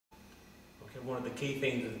one of the key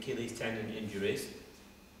things with Achilles tendon injuries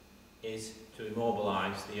is to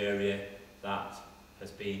immobilise the area that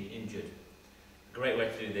has been injured. A great way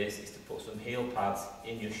to do this is to put some heel pads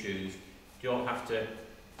in your shoes. You don't have to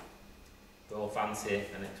go fancy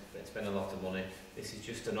and spend a lot of money. This is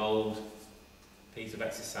just an old piece of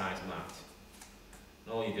exercise mat.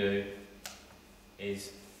 And all you do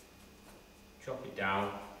is chop it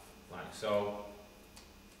down like so.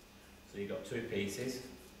 So you've got two pieces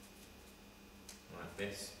like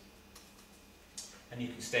this, and you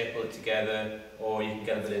can staple it together, or you can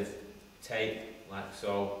get a bit of tape like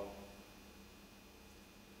so.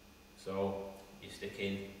 So you're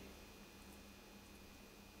sticking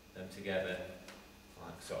them together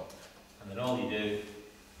like so, and then all you do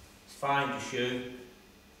is find your shoe,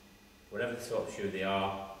 whatever the sort of shoe they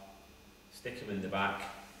are, stick them in the back.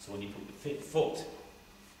 So when you put your foot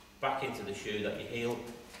back into the shoe, that your heel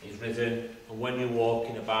is risen, and when you're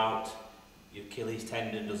walking about, your Achilles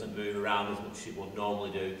tendon doesn't move around as much as it would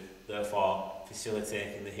normally do, therefore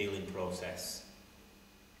facilitating the healing process.